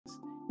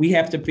We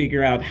have to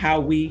figure out how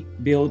we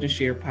build and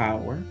share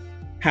power,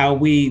 how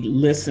we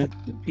listen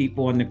to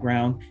people on the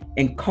ground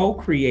and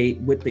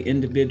co-create with the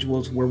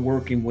individuals we're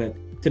working with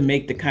to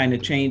make the kind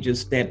of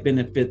changes that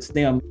benefits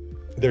them.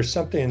 There's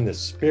something in the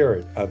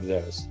spirit of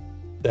this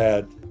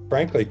that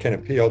frankly can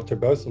appeal to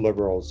both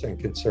liberals and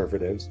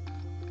conservatives.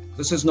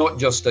 This is not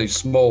just a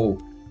small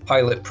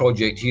pilot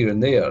project here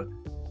and there.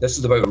 This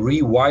is about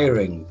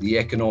rewiring the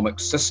economic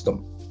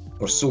system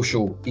for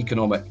social,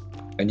 economic,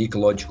 and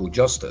ecological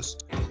justice.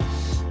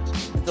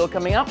 It's all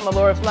coming up on the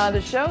Laura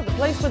Flanders Show, the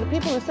place where the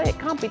people who say it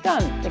can't be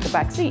done take a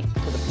back seat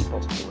to the people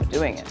who are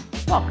doing it.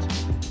 Welcome.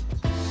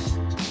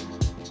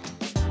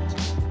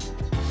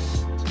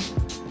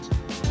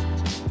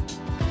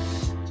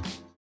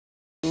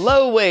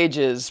 Low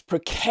wages,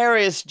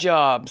 precarious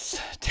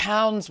jobs,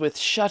 towns with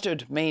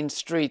shuttered main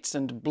streets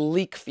and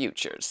bleak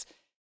futures.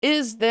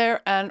 Is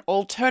there an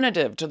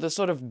alternative to the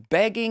sort of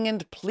begging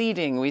and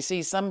pleading we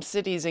see some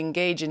cities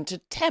engage in to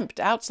tempt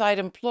outside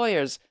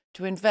employers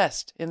to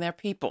invest in their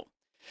people?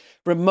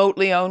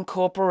 Remotely owned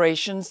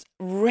corporations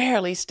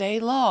rarely stay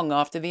long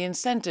after the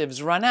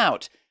incentives run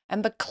out,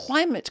 and the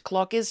climate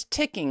clock is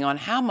ticking on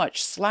how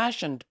much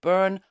slash and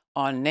burn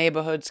our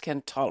neighborhoods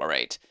can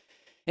tolerate.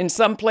 In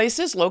some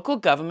places, local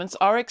governments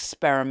are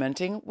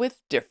experimenting with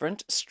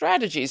different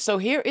strategies. So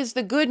here is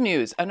the good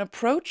news. An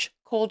approach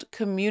called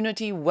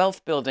community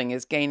wealth building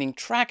is gaining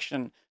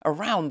traction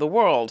around the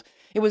world.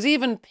 It was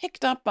even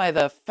picked up by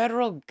the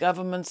federal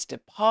government's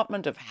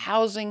Department of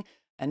Housing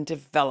and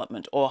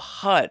Development, or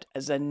HUD,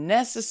 as a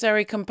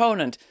necessary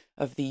component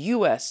of the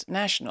U.S.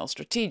 National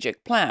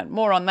Strategic Plan.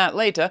 More on that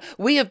later.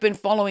 We have been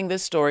following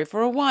this story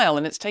for a while,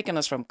 and it's taken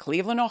us from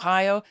Cleveland,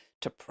 Ohio,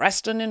 to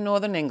Preston in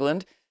northern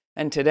England.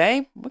 And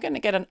today, we're going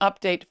to get an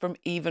update from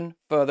even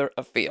further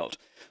afield.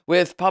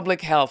 With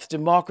public health,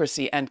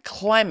 democracy, and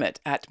climate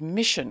at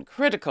mission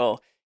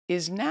critical,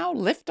 is now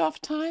liftoff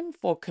time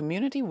for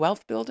community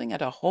wealth building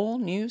at a whole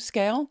new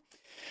scale?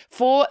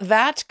 For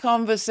that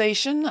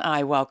conversation,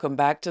 I welcome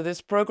back to this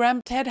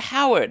program Ted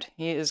Howard.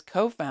 He is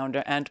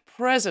co-founder and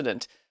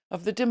president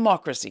of the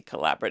Democracy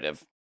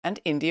Collaborative, and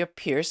India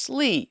Pierce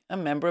Lee, a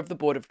member of the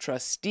board of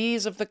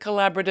trustees of the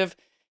collaborative.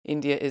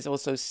 India is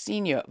also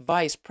senior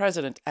vice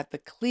president at the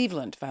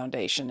Cleveland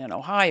Foundation in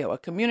Ohio, a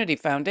community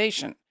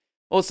foundation.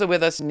 Also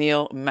with us,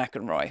 Neil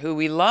McEnroy, who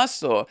we last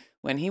saw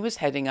when he was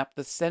heading up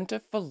the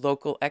Centre for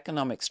Local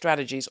Economic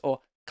Strategies,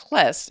 or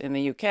CLES, in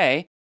the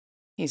UK.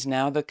 He's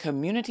now the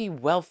Community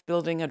Wealth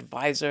Building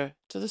Advisor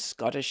to the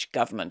Scottish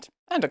Government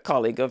and a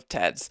colleague of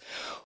Ted's.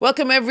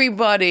 Welcome,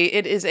 everybody.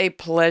 It is a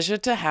pleasure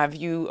to have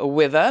you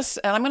with us.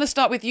 And I'm going to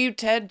start with you,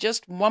 Ted,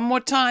 just one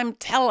more time.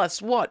 Tell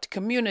us what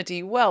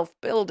community wealth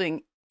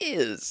building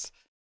is.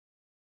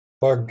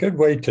 Well, a good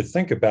way to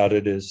think about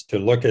it is to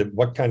look at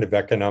what kind of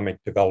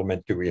economic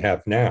development do we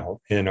have now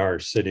in our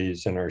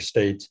cities and our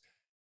states.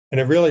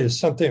 And it really is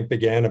something that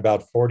began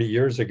about 40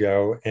 years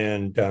ago.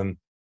 And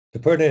to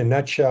put it in a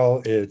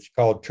nutshell, it's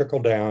called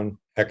trickle-down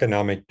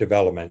economic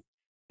development.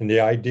 And the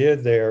idea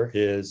there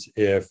is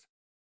if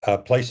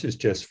places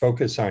just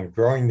focus on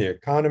growing the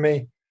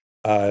economy,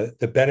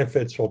 the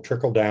benefits will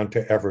trickle down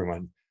to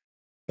everyone.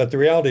 But the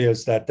reality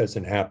is that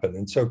doesn't happen.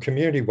 And so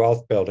community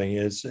wealth building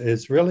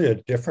is really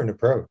a different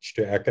approach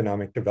to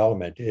economic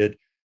development. It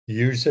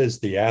uses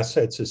the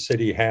assets a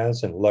city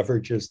has and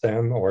leverages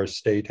them, or a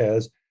state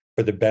has,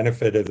 for the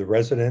benefit of the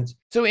residents.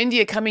 So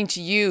India, coming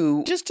to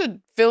you, just to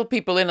fill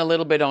people in a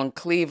little bit on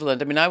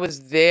Cleveland. I mean, I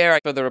was there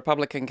for the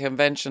Republican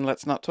convention.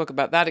 Let's not talk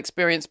about that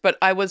experience, but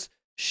I was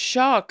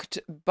shocked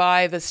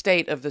by the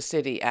state of the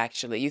city,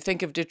 actually. You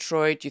think of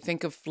Detroit, you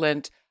think of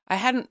Flint. I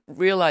hadn't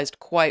realized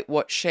quite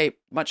what shape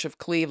much of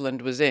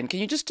Cleveland was in.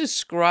 Can you just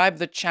describe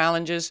the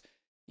challenges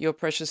your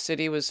precious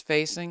city was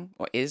facing,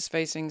 or is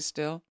facing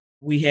still?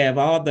 We have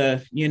all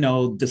the,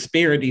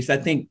 disparities, I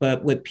think,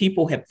 but what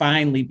people have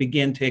finally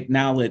begun to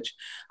acknowledge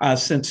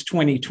since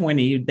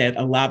 2020 that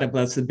a lot of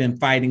us have been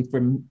fighting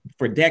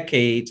for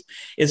decades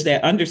is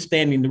that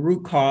understanding the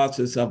root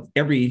causes of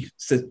every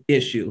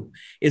issue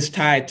is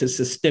tied to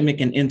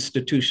systemic and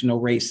institutional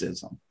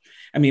racism.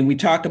 I mean, we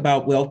talk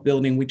about wealth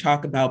building, we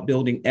talk about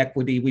building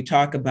equity, we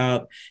talk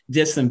about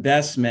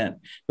disinvestment,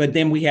 but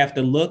then we have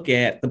to look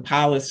at the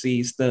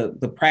policies,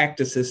 the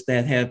practices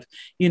that have,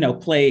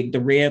 plagued the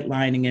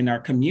redlining in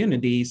our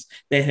communities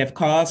that have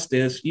caused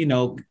this,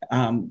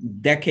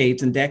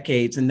 decades and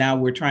decades. And now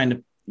we're trying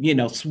to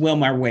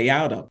swim our way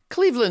out of.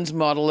 Cleveland's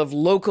model of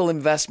local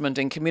investment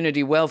in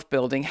community wealth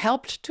building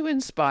helped to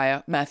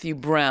inspire Matthew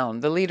Brown,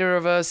 the leader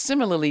of a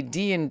similarly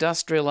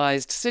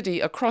deindustrialized city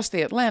across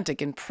the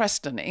Atlantic in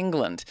Preston,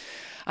 England.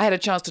 I had a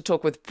chance to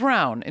talk with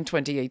Brown in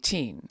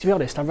 2018. To be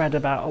honest, I read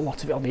about a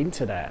lot of it on the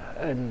internet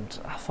and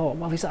I thought,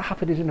 well, is that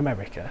happening in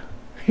America?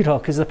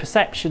 Because the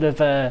perception of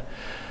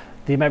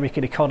the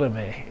American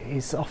economy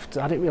is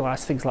often, I didn't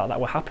realise things like that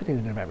were happening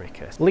in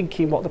America.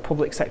 Linking what the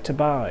public sector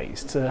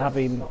buys to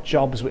having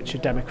jobs which are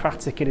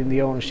democratic and in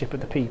the ownership of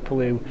the people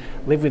who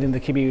live within the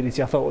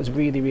community, I thought was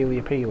really, really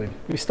appealing.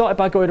 We started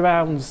by going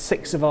around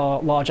 6 of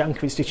our large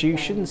anchor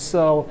institutions,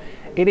 so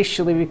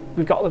initially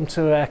we've got them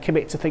to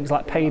commit to things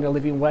like paying a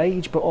living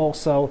wage, but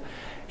also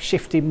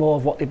shifting more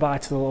of what they buy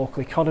to the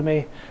local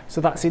economy.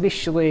 So that's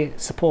initially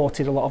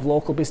supported a lot of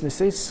local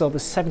businesses. So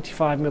there's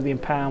 £75 million,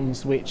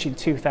 which in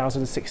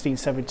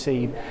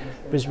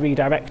 2016-17 was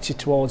redirected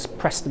towards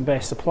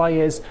Preston-based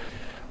suppliers.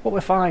 What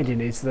we're finding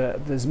is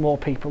that there's more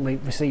people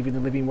receiving the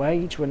living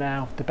wage. We're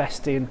now the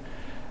best in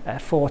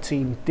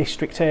 14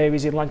 district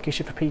areas in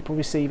Lancashire for people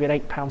receiving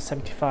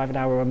 £8.75 an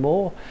hour or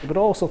more, but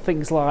also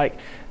things like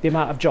the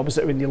amount of jobs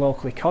that are in the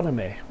local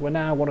economy. We're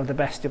now one of the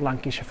best in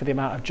Lancashire for the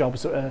amount of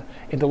jobs that are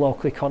in the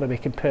local economy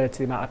compared to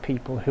the amount of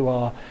people who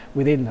are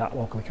within that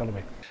local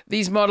economy.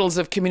 These models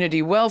of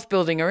community wealth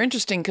building are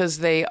interesting because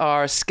they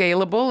are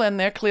scalable and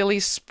they're clearly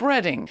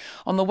spreading.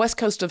 On the west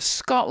coast of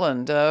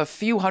Scotland, a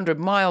few hundred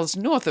miles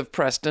north of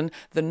Preston,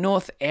 the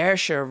North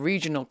Ayrshire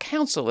Regional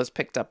Council has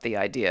picked up the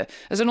idea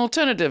as an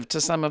alternative to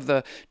some of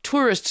the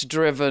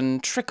tourist-driven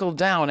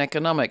trickle-down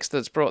economics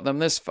that's brought them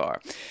this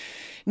far.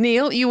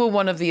 Neil, you were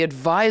one of the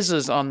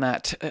advisors on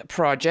that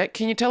project.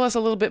 Can you tell us a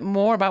little bit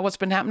more about what's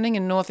been happening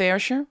in North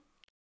Ayrshire?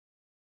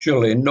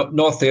 Surely,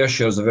 North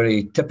Ayrshire is a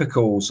very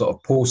typical sort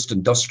of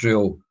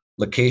post-industrial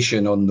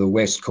location on the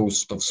west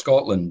coast of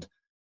Scotland,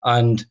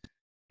 and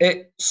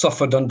it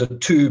suffered under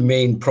two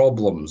main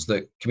problems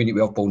that Community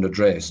Wealth Building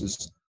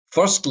addresses.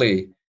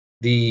 Firstly,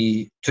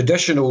 the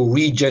traditional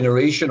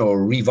regeneration or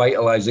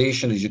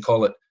revitalisation, as you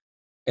call it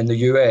in the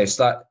US,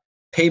 that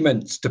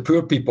payments to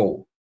poor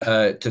people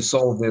to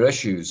solve their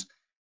issues,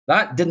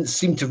 that didn't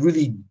seem to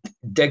really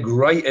dig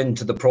right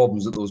into the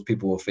problems that those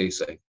people were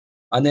facing.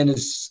 And then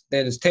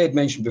as Ted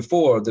mentioned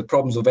before, the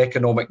problems of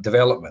economic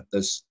development,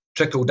 this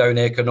trickle-down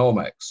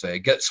economics.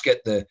 Let's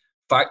get the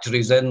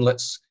factories in,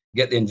 let's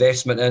get the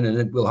investment in, and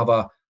then we'll have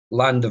a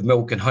land of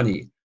milk and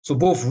honey. So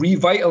both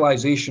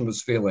revitalisation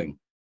was failing,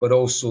 but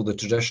also the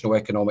traditional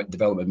economic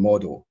development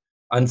model.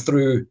 And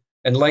through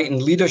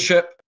enlightened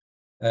leadership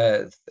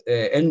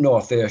in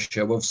North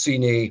Ayrshire, we've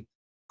seen a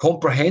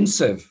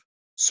comprehensive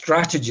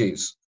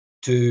strategies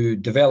to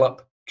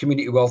develop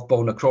community wealth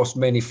building across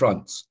many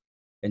fronts,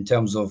 in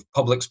terms of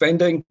public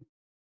spending,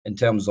 in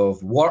terms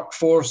of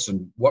workforce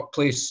and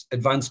workplace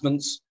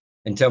advancements,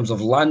 in terms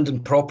of land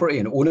and property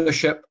and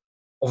ownership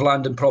of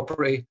land and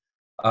property,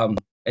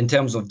 in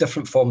terms of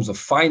different forms of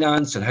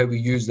finance and how we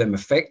use them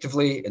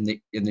effectively in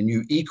the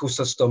new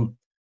ecosystem,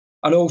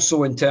 and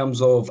also in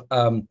terms of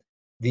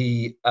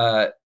the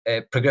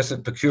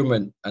progressive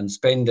procurement and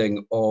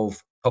spending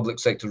of public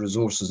sector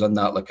resources in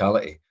that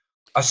locality.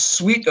 A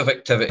suite of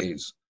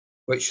activities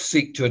which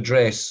seek to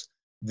address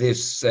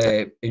this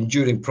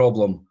enduring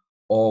problem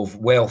of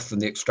wealth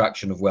and the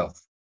extraction of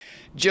wealth.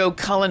 Joe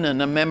Cullinan,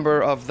 a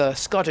member of the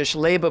Scottish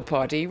Labour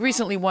Party,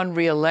 recently won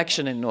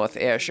re-election in North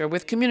Ayrshire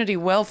with community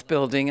wealth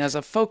building as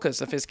a focus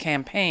of his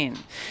campaign.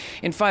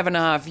 In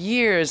 5.5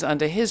 years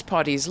under his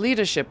party's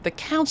leadership, the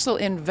council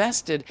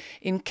invested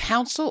in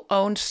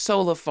council-owned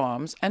solar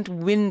farms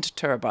and wind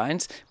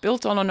turbines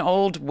built on an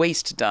old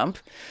waste dump,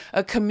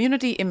 a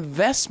community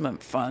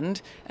investment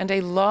fund, and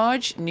a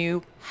large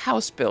new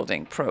house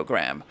building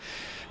program.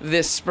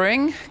 This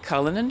spring,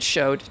 Cullinan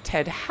showed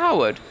Ted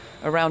Howard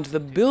around the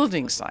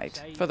building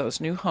site for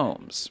those new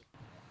homes.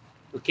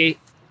 Okay,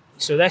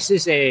 so this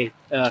is a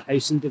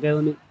housing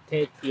development,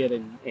 Ted, here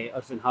in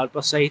Irvine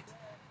Harbour side.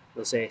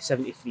 There's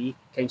 73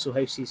 council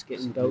houses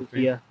getting built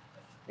here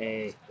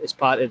as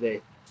part of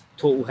the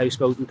total house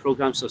building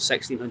programme, so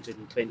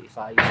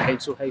 1,625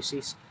 council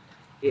houses.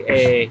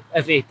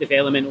 Every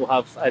development will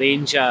have a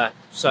range of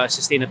sort of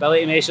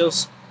sustainability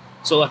measures.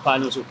 Solar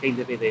panels will kind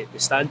of be the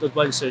standard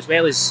one, so as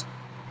well as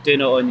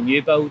doing it on the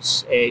new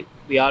builds,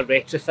 we are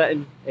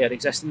retrofitting our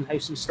existing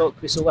housing stock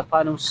with solar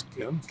panels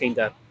to kind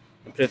of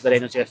improve their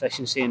energy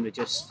efficiency and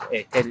reduce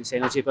tenants'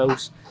 energy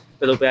bills.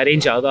 But there'll be a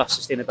range of other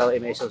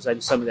sustainability measures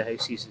in some of the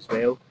houses as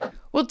well.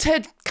 Well,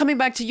 Ted, coming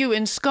back to you,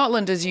 in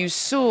Scotland, as you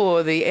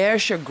saw, the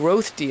Ayrshire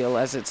Growth Deal,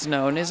 as it's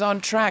known, is on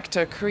track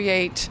to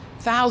create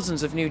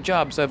thousands of new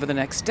jobs over the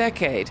next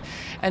decade,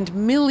 and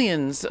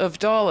millions of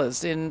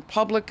dollars in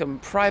public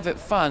and private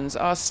funds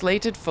are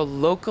slated for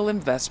local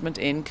investment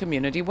in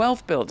community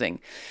wealth building.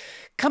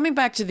 Coming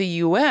back to the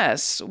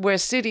US, where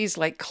cities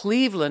like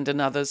Cleveland and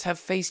others have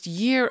faced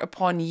year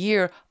upon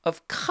year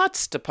of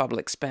cuts to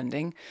public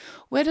spending,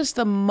 where does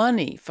the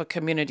money for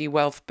community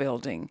wealth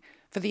building,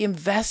 for the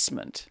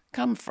investment,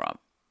 come from?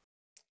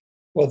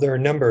 Well, there are a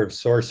number of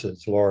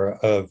sources, Laura,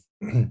 of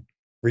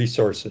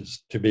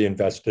resources to be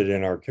invested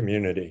in our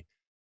community.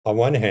 On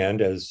one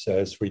hand,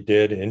 as we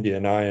did, India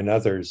and I and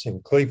others in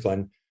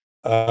Cleveland,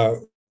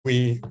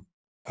 we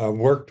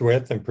worked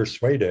with and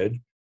persuaded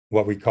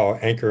what we call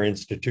anchor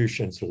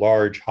institutions,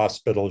 large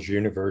hospitals,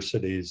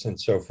 universities, and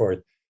so forth,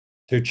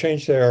 to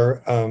change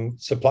their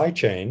supply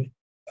chain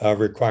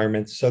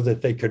requirements so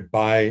that they could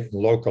buy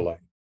locally.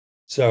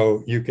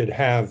 So you could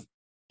have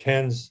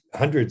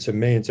hundreds of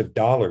millions of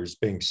dollars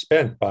being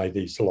spent by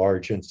these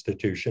large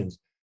institutions,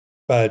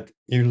 but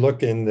you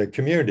look in the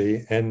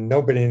community and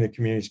nobody in the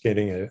community is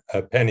getting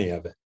a penny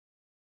of it.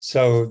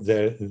 So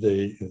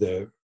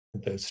the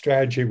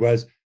strategy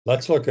was,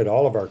 let's look at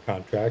all of our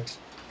contracts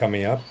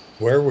coming up.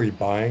 Where are we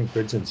buying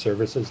goods and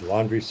services,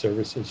 laundry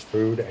services,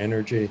 food,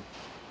 energy,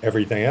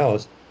 everything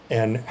else?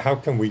 And how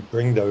can we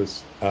bring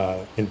those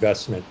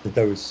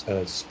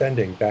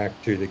spending back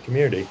to the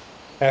community?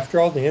 After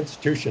all, the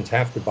institutions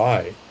have to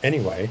buy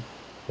anyway.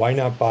 Why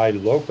not buy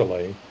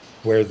locally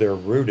where they're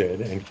rooted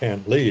and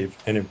can't leave,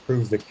 and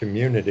improve the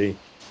community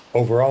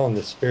overall in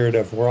the spirit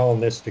of we're all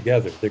in this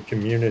together, the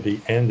community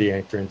and the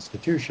anchor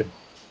institution?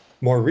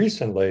 More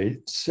recently,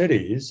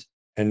 cities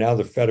and now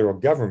the federal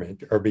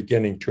government are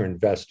beginning to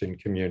invest in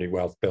community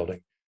wealth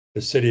building.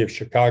 The city of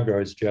Chicago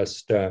has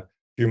just a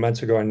few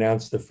months ago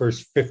announced the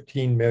first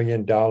 $15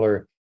 million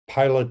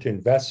pilot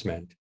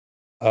investment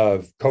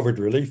of COVID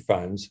relief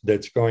funds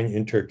that's going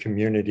into a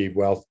community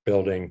wealth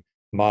building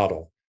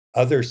model.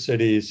 Other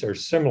cities are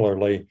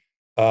similarly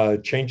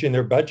changing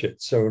their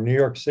budgets. So New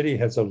York City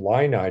has a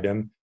line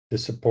item to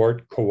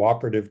support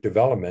cooperative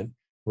development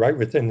right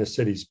within the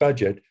city's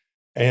budget.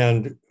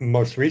 And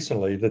most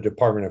recently, the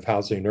Department of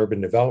Housing and Urban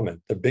Development,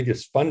 the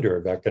biggest funder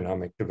of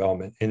economic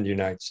development in the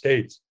United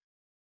States,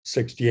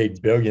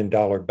 $68 billion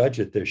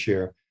budget this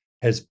year,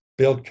 has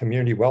built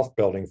community wealth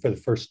building for the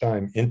first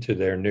time into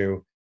their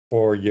new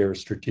 4-year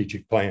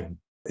strategic plan.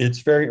 It's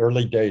very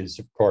early days,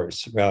 of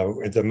course.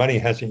 The money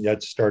hasn't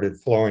yet started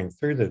flowing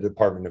through the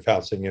Department of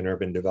Housing and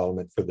Urban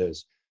Development for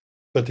this.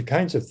 But the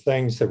kinds of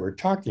things that we're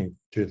talking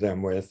to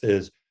them with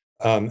is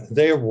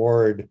they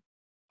award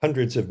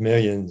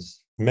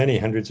many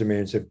hundreds of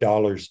millions of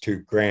dollars to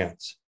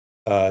grants,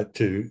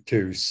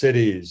 to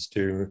cities,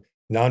 to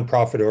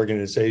nonprofit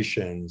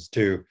organizations,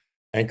 to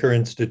anchor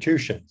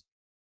institutions.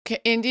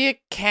 India,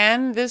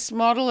 can this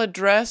model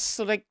address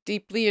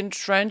deeply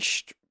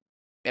entrenched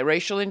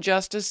racial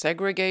injustice,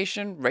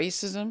 segregation,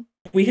 racism?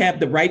 We have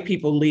the right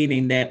people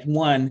leading that,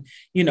 one,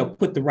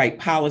 put the right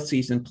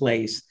policies in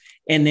place.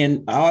 And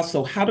then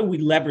also, how do we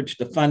leverage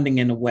the funding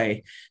in a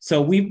way?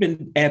 So we've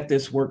been at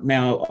this work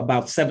now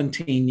about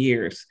 17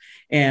 years.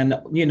 And,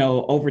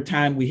 over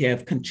time, we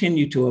have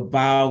continued to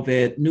evolve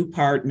it, new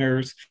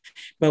partners.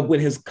 But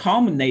what has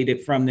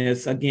culminated from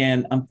this,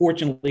 again,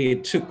 unfortunately,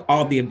 it took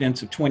all the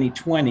events of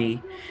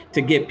 2020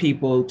 to get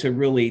people to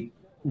really,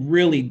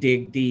 really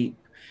dig deep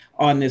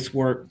on this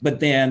work. But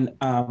then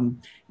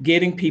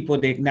getting people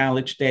to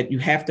acknowledge that you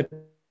have to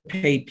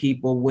pay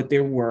people what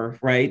they're worth,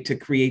 right, to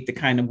create the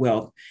kind of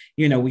wealth.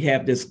 We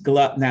have this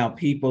glut now,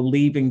 people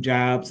leaving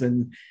jobs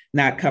and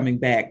not coming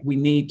back. We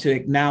need to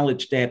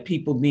acknowledge that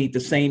people need the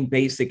same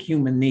basic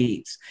human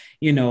needs.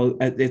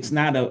 It's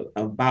not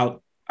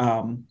about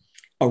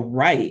a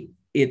right.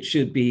 It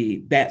should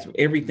be that's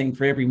everything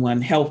for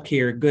everyone: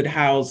 healthcare, good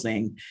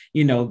housing,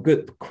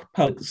 good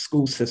public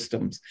school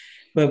systems.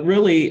 But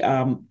really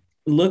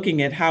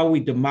looking at how we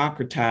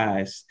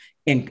democratize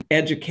and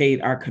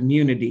educate our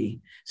community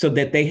so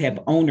that they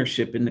have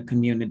ownership in the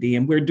community.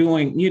 And we're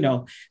doing,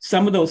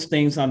 some of those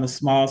things on a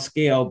small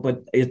scale,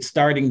 but it's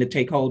starting to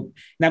take hold,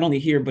 not only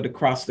here, but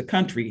across the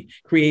country,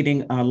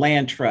 creating a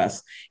land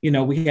trust.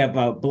 We have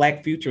a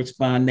Black Futures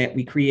Fund that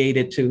we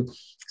created to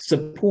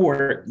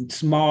support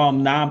small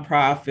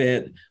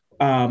nonprofit,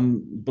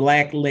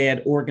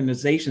 Black-led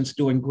organizations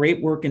doing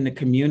great work in the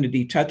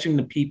community, touching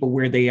the people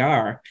where they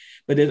are.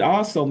 But it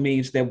also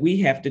means that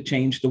we have to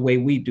change the way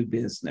we do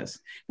business.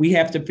 We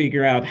have to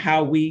figure out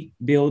how we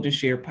build and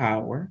share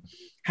power,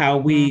 how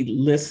we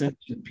listen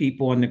to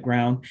people on the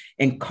ground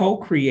and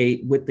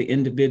co-create with the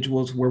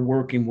individuals we're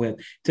working with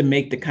to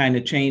make the kind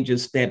of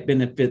changes that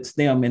benefits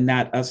them and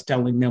not us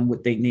telling them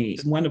what they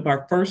need. One of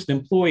our first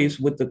employees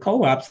with the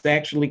co-ops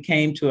actually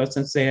came to us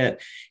and said,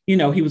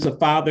 he was a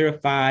father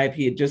of 5.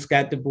 He had just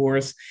got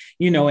divorced,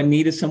 and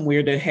needed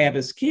somewhere to have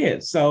his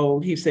kids. So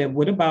he said,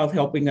 what about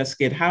helping us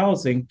get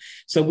housing?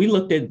 So we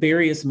looked at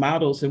various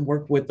models and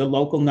worked with the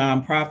local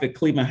nonprofit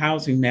Cleveland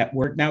Housing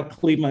Network, now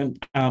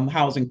Cleveland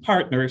Housing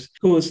Partners,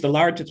 who is the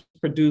largest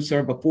producer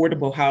of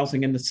affordable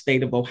housing in the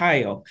state of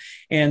Ohio.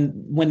 And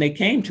when they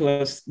came to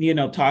us,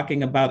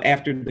 talking about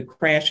after the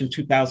crash in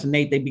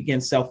 2008, they began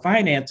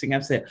self-financing. I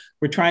said,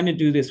 we're trying to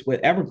do this with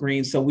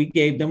Evergreen. So we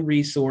gave them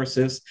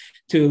resources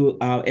to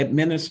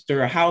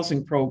administer a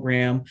housing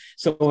program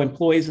so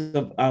employees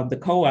of the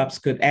co-ops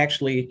could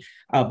actually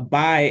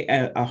buy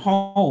a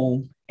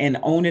home and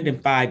own it in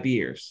 5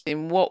 years.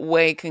 In what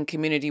way can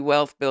community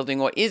wealth building,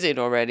 or is it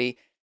already,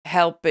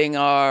 helping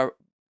our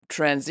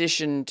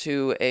transition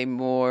to a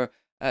more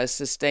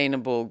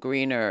sustainable,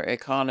 greener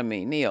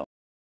economy? Neil?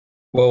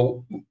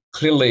 Well,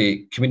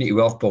 clearly, community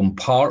wealth building,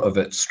 part of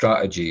its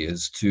strategy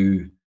is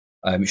to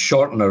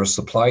shorten our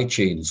supply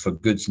chains for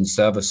goods and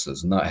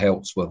services, and that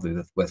helps with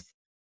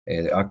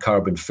our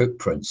carbon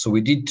footprint. So we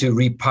need to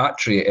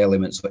repatriate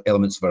elements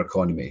of our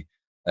economy,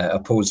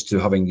 opposed to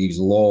having these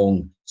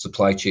long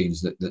supply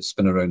chains that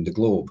spin around the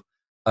globe.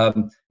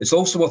 It's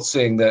also worth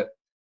saying that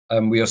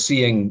we are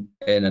seeing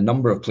in a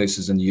number of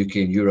places in the UK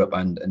and Europe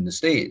and in the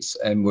States,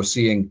 and we're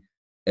seeing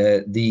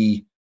a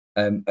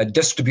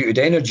distributed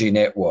energy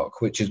network,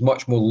 which is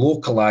much more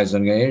localized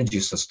on energy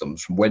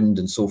systems from wind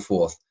and so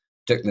forth,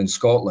 particularly in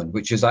Scotland,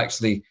 which is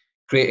actually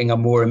creating a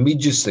more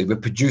immediacy. We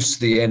produce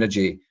the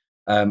energy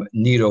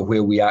nearer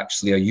where we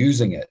actually are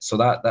using it. So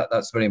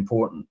that's very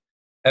important.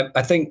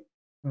 I think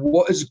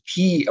what is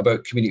key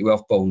about community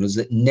wealth building is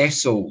it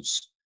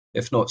nestles,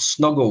 if not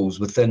snuggles,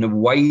 within a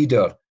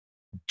wider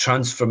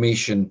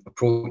transformation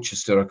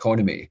approaches to our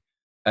economy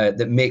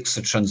that makes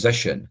the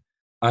transition.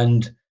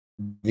 And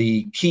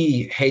the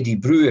key heady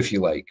brew, if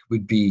you like,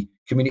 would be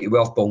community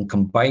wealth building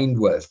combined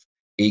with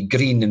a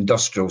green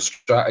industrial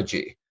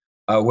strategy,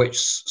 which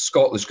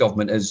Scotland's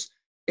government is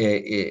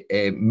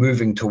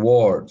moving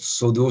towards.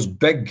 So those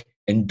big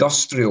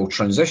industrial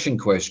transition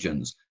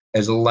questions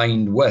is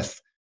aligned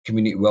with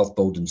community wealth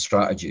building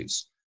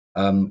strategies.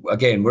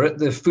 Again, we're at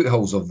the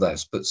foothills of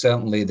this, but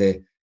certainly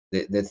the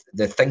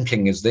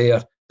thinking is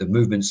there, the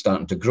movement's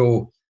starting to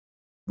grow.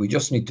 We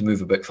just need to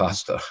move a bit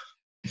faster.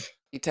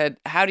 Ted,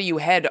 how do you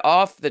head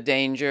off the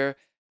danger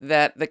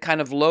that the kind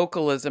of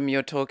localism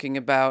you're talking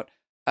about,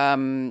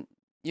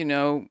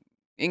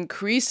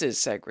 increases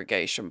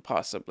segregation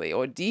possibly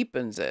or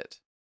deepens it?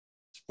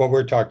 What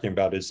we're talking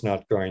about is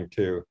not going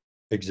to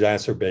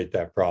exacerbate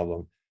that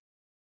problem.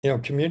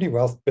 Community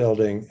wealth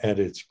building at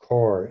its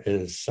core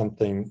is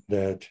something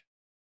that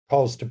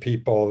calls to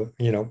people,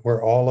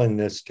 we're all in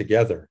this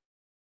together.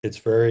 It's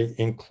very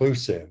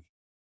inclusive.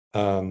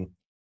 The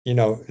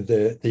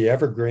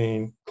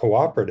evergreen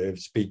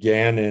cooperatives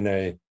began in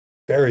a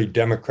very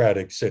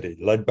democratic city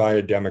led by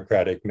a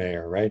democratic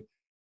mayor, right?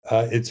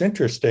 It's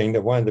interesting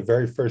that one of the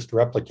very first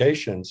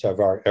replications of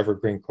our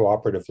evergreen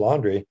cooperative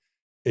laundry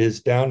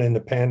is down in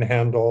the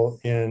Panhandle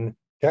in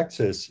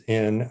Texas,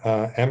 in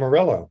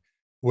Amarillo,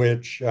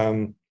 which,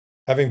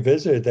 having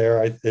visited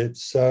there,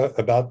 it's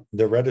about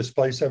the reddest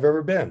place I've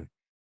ever been.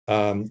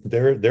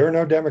 There are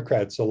no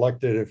Democrats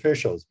elected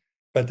officials,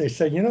 but they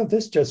say,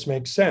 this just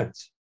makes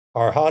sense.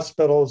 Our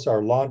hospitals,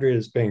 our laundry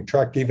is being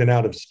trucked even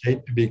out of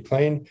state to be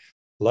cleaned.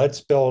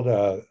 Let's build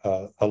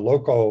a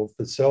local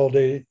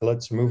facility.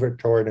 Let's move it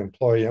toward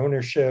employee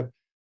ownership,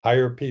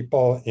 hire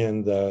people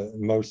in the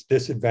most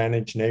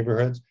disadvantaged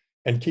neighborhoods,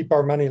 and keep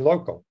our money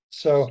local.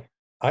 So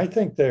I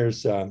think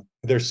there's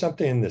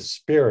something in the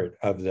spirit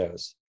of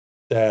this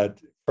that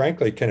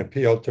frankly can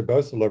appeal to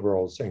both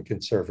liberals and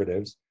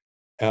conservatives.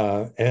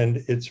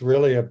 And it's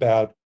really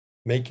about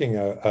making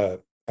a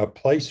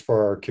place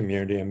for our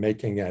community and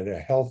making it a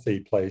healthy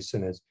place.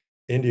 And as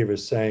India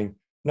was saying,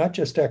 not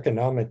just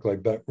economically,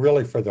 but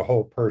really for the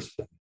whole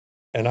person.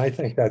 And I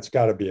think that's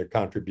got to be a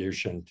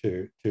contribution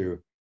to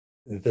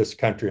this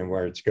country and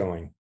where it's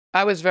going.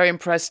 I was very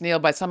impressed, Neil,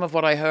 by some of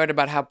what I heard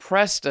about how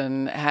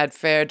Preston had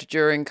fared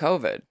during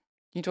COVID. Can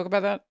you talk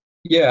about that?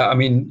 Yeah, I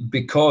mean,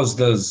 because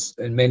there's,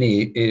 in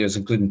many areas,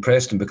 including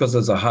Preston, because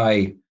there's a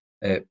high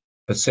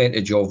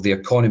percentage of the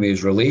economy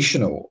is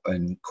relational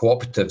and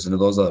cooperatives and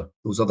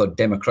those other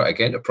democratic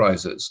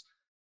enterprises.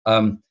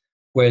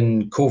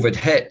 When COVID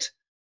hit,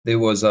 there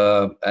was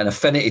an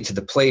affinity to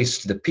the place,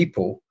 to the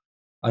people,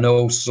 and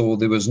also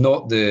there was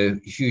not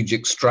the huge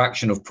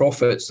extraction of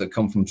profits that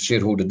come from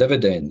shareholder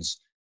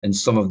dividends in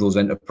some of those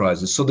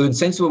enterprises. So the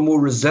incentives were more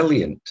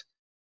resilient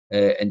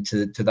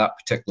to that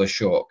particular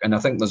shock. And I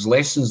think there's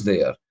lessons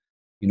there,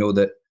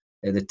 that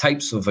the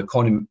types of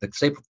economy,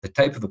 the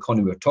type of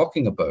economy we're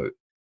talking about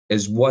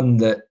is one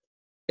that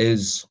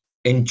is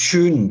in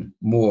tune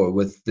more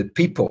with the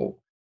people,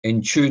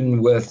 in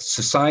tune with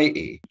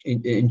society,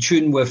 in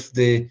tune with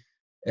the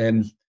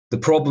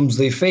problems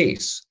they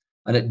face.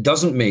 And it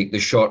doesn't make the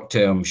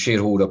short-term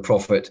shareholder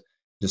profit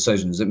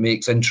decisions. It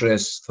makes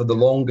interests for the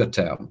longer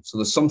term. So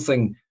there's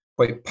something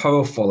quite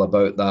powerful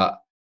about that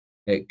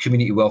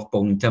community wealth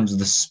building in terms of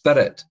the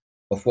spirit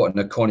of what an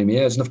economy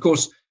is. And of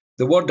course,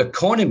 the word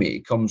economy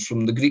comes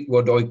from the Greek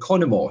word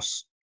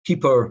oikonomos,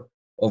 keeper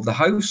of the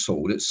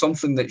household. It's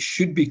something that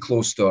should be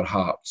close to our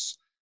hearts,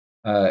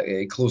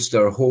 close to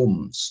our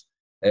homes.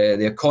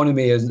 The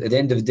economy is, at the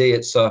end of the day,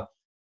 it's a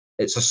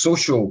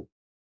social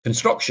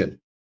construction,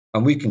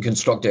 and we can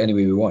construct it any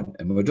way we want.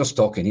 And we're just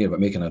talking here about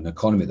making an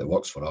economy that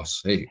works for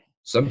us. Hey,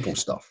 simple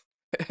stuff.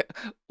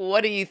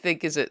 What do you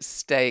think is at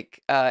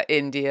stake,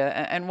 India,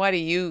 and why do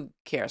you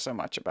care so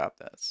much about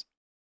this?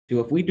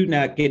 If we do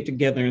not get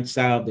together and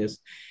solve this,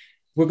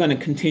 we're going to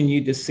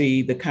continue to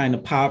see the kind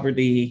of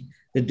poverty,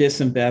 the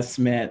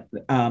disinvestment,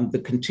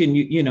 the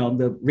continue,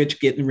 the rich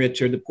getting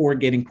richer, the poor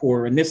getting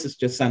poorer, and this is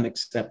just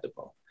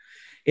unacceptable.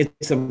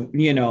 It's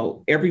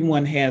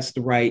everyone has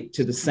the right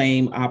to the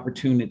same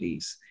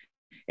opportunities.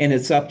 And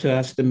it's up to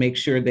us to make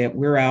sure that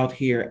we're out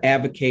here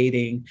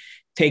advocating,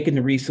 taking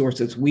the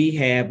resources we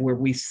have where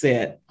we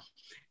sit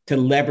to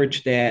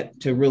leverage that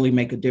to really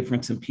make a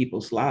difference in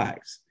people's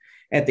lives.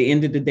 At the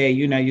end of the day,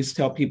 I used to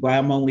tell people I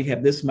only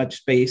have this much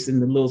space in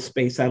the little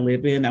space I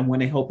live in. I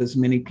want to help as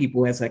many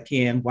people as I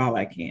can while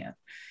I can.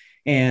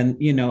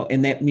 And,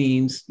 and that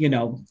means,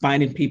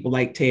 finding people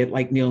like Ted,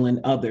 like Neil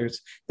and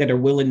others that are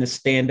willing to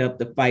stand up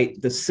to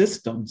fight the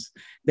systems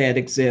that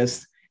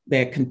exist,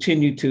 that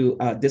continue to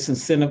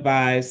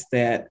disincentivize,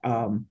 that,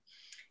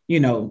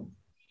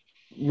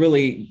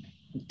 really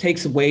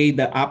takes away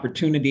the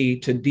opportunity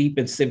to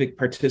deepen civic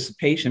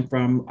participation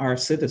from our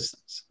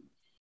citizens.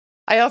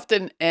 I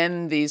often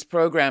end these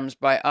programs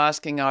by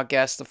asking our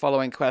guests the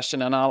following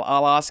question, and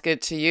I'll ask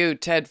it to you,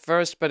 Ted,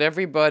 first, but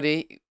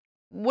everybody,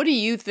 what do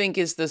you think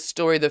is the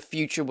story the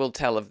future will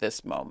tell of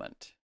this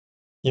moment?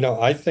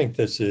 I think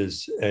this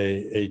is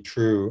a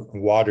true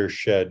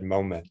watershed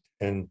moment.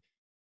 And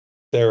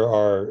there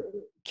are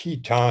key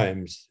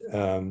times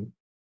in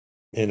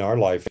our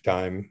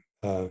lifetime,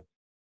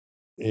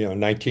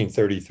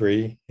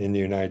 1933 in the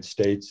United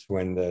States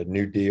when the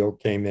New Deal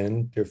came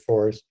into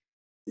force.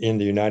 In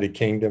the United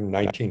Kingdom,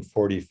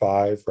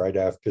 1945, right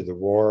after the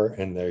war,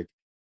 and the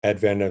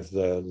advent of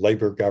the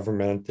Labor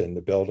government and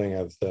the building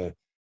of the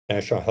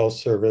National Health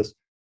Service.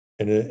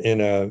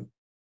 I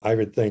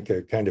would think,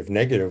 a kind of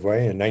negative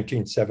way, in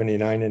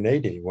 1979 and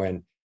 80,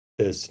 when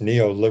this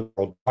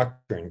neoliberal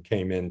doctrine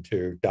came in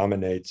to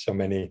dominate so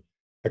many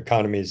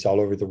economies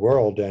all over the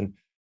world. And,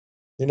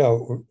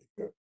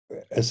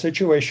 a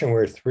situation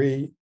where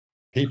three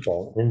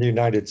people in the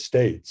United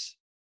States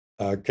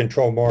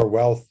control more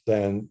wealth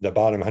than the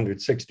bottom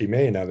 160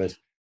 million of us,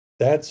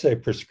 that's a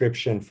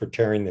prescription for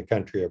tearing the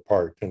country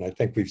apart. And I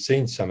think we've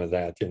seen some of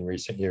that in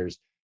recent years.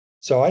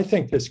 So I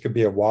think this could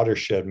be a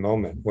watershed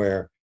moment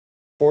where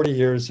 40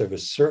 years of a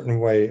certain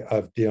way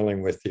of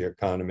dealing with the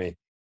economy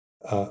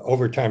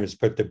over time is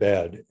put to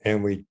bed,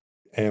 and we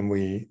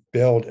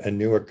build a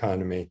new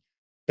economy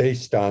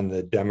based on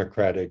the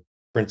democratic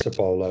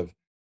principle of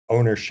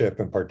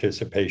ownership and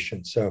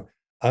participation. So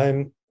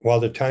while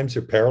the times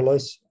are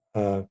perilous,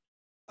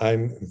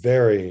 I'm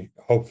very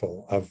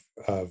hopeful of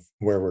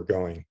where we're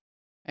going.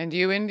 And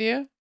you,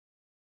 India?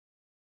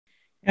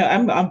 Yeah,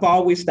 I'm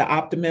always the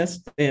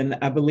optimist, and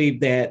I believe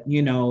that,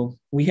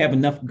 we have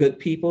enough good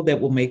people that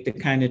will make the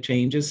kind of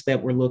changes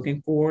that we're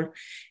looking for.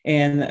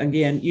 And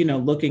again,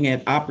 looking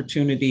at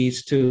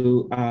opportunities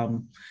to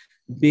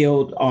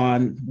build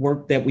on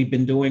work that we've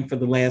been doing for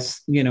the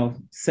last,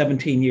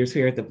 17 years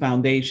here at the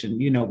foundation.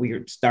 We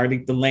are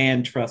starting the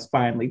land trust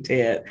finally,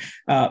 Ted,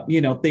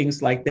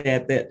 things like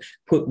that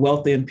put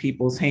wealth in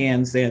people's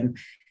hands. And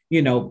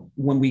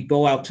when we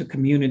go out to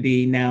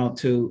community now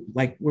to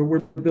like where we're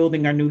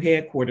building our new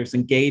headquarters,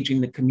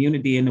 engaging the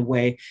community in a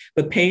way,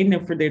 but paying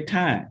them for their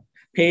time,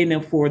 paying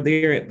them for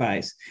their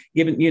advice,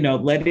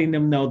 letting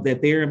them know that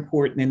they're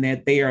important and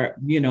that they are,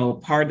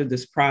 part of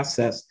this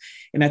process.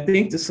 And I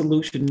think the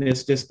solution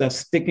is just us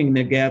sticking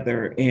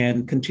together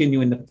and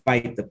continuing to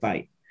fight the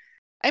fight.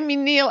 I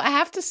mean, Neil, I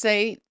have to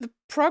say, the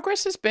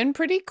progress has been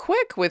pretty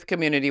quick with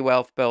community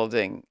wealth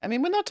building. I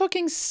mean, we're not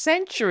talking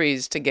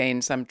centuries to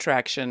gain some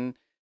traction,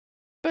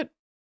 but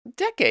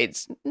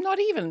decades, not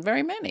even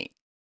very many.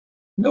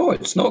 No,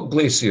 it's not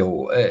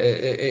glacial.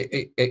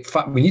 In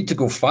fact, we need to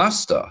go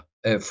faster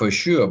for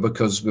sure,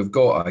 because we've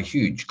got a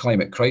huge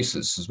climate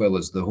crisis as well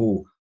as the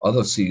whole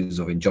other series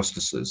of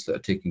injustices that are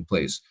taking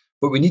place.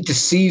 But we need to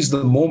seize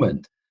the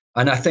moment.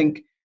 And I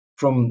think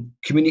from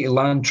community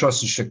land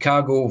trusts in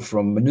Chicago,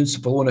 from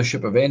municipal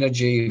ownership of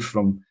energy,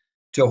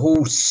 to a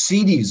whole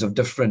series of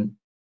different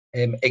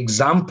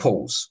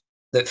examples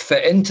that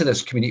fit into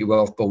this community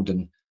wealth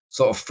building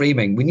sort of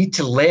framing. We need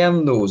to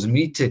learn those, and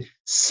we need to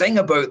sing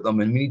about them,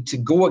 and we need to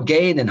go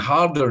again and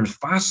harder and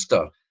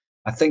faster.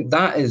 I think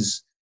we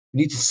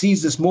need to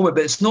seize this moment,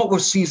 but it's not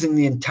worth seizing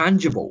the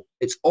intangible.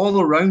 It's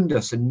all around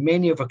us in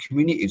many of our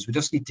communities. We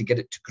just need to get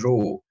it to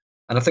grow.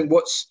 And I think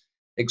what's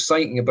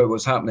exciting about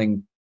what's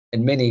happening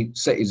in many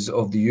cities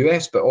of the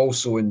US, but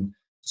also in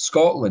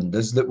Scotland,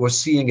 is that we're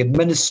seeing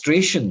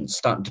administrations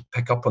starting to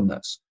pick up on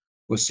this.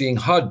 We're seeing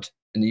HUD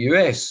in the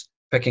US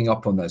picking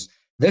up on this.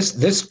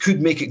 This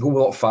could make it go a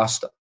lot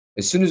faster.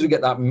 As soon as we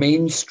get that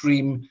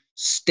mainstream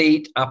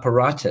state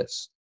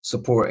apparatus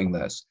supporting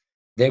this,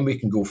 then we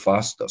can go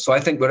faster. So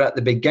I think we're at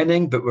the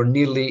beginning, but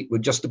we're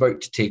just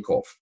about to take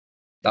off.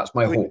 That's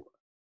my hope.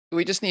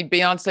 We just need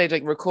Beyonce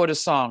to record a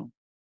song.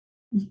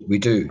 We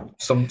do.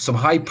 Some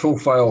high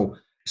profile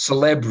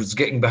celebs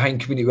getting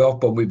behind community wealth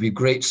building would be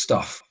great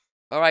stuff.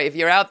 All right, if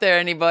you're out there,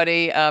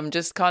 anybody,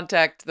 just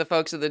contact the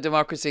folks at the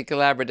Democracy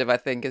Collaborative, I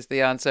think is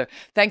the answer.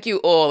 Thank you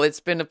all. It's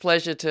been a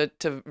pleasure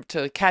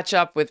to catch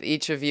up with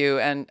each of you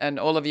and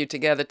all of you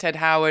together. Ted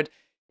Howard,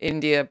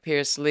 India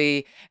Pierce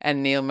Lee,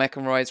 and Neil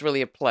McElroy. It's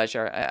really a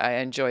pleasure. I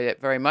enjoyed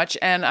it very much.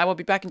 And I will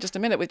be back in just a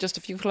minute with just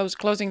a few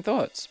closing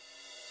thoughts.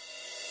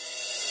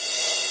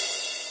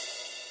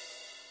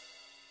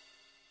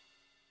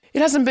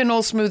 It hasn't been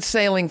all smooth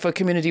sailing for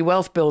community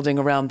wealth building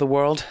around the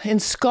world. In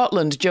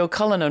Scotland, Joe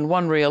Cullinan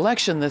won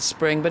re-election this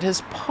spring, but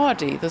his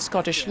party, the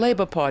Scottish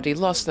Labour Party,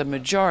 lost the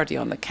majority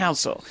on the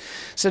council.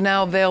 So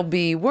now they'll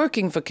be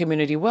working for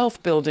community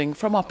wealth building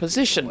from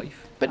opposition.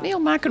 But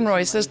Neil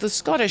McElroy says the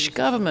Scottish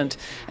government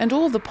and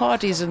all the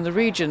parties in the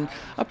region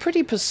are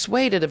pretty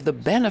persuaded of the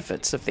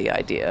benefits of the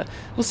idea.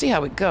 We'll see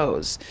how it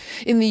goes.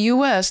 In the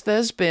US,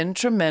 there's been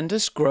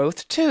tremendous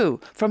growth too,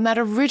 from that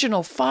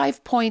original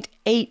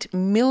 $5.8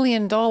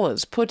 million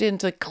put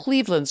into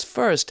Cleveland's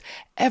first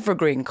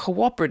evergreen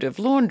cooperative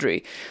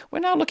laundry. We're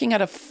now looking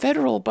at a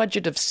federal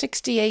budget of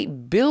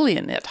 $68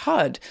 billion at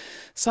HUD,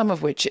 some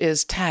of which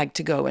is tagged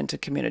to go into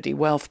community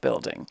wealth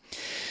building.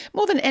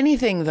 More than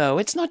anything, though,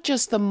 it's not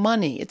just the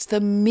money, it's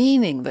the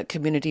meaning that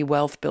community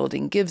wealth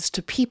building gives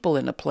to people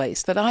in a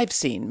place that I've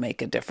seen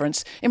make a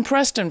difference. In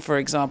Preston, for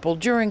example,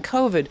 during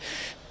COVID,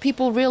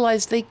 people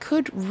realized they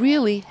could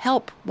really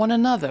help one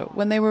another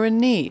when they were in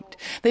need.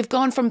 They've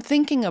gone from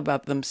thinking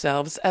about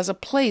themselves as a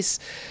place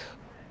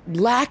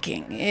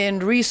lacking in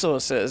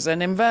resources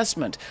and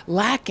investment,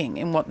 lacking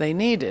in what they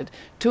needed,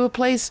 to a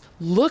place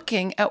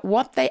looking at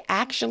what they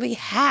actually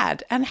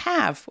had and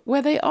have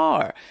where they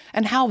are,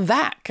 and how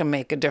that can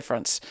make a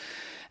difference.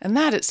 And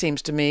that, it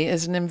seems to me,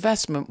 is an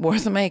investment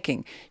worth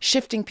making,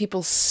 shifting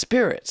people's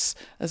spirits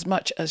as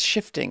much as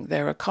shifting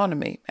their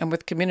economy. And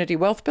with community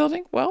wealth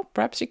building, well,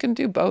 perhaps you can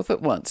do both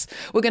at once.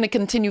 We're going to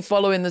continue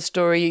following the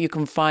story. You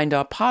can find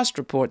our past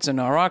reports in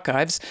our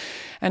archives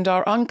and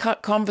our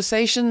uncut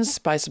conversations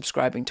by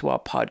subscribing to our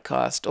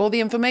podcast. All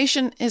the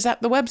information is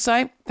at the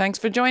website. Thanks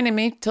for joining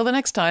me. Till the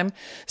next time,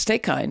 stay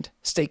kind,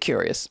 stay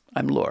curious.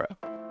 I'm Laura.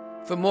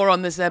 For more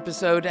on this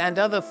episode and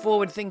other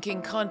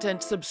forward-thinking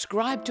content,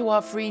 subscribe to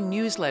our free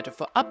newsletter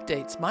for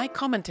updates, my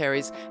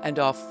commentaries, and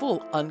our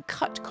full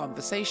uncut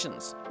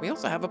conversations. We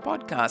also have a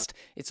podcast.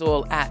 It's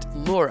all at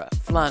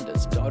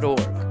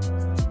lauraflanders.org.